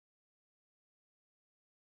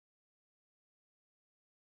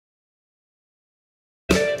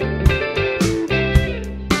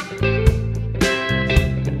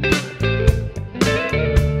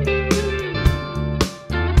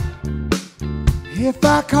If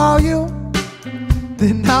I call you,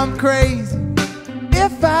 then I'm crazy.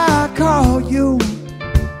 If I call you,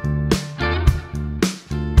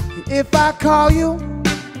 if I call you,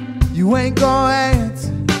 you ain't gonna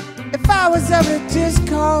answer. If I was ever to just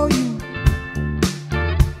call you,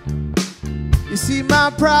 you see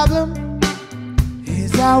my problem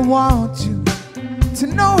is I want you to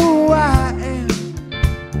know who I am.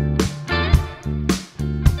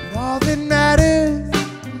 But all that matters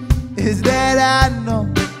is that I know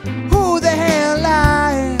who the hell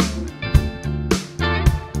I am.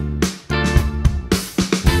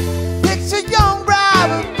 Picture young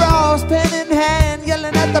Robert Frost, pen in hand,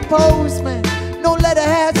 yelling at the postman, no letter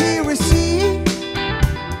has he received.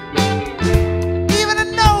 Even a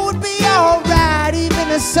no would be alright, even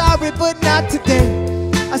a sorry but not today.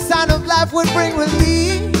 A sign of life would bring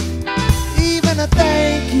relief. Even a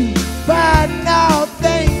thank you, but no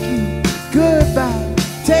thank you, goodbye,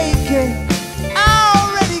 take care. I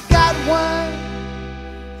already got one.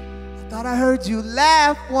 I thought I heard you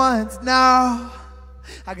laugh once. No,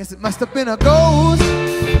 I guess it must have been a ghost.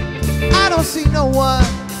 I don't see no one.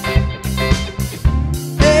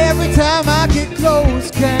 Every time I get close,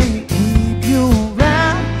 can't keep you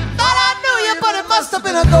around. Thought I knew you, but it must have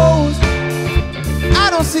been a ghost. I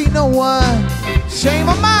don't see no one. Shame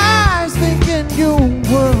on my eyes thinking you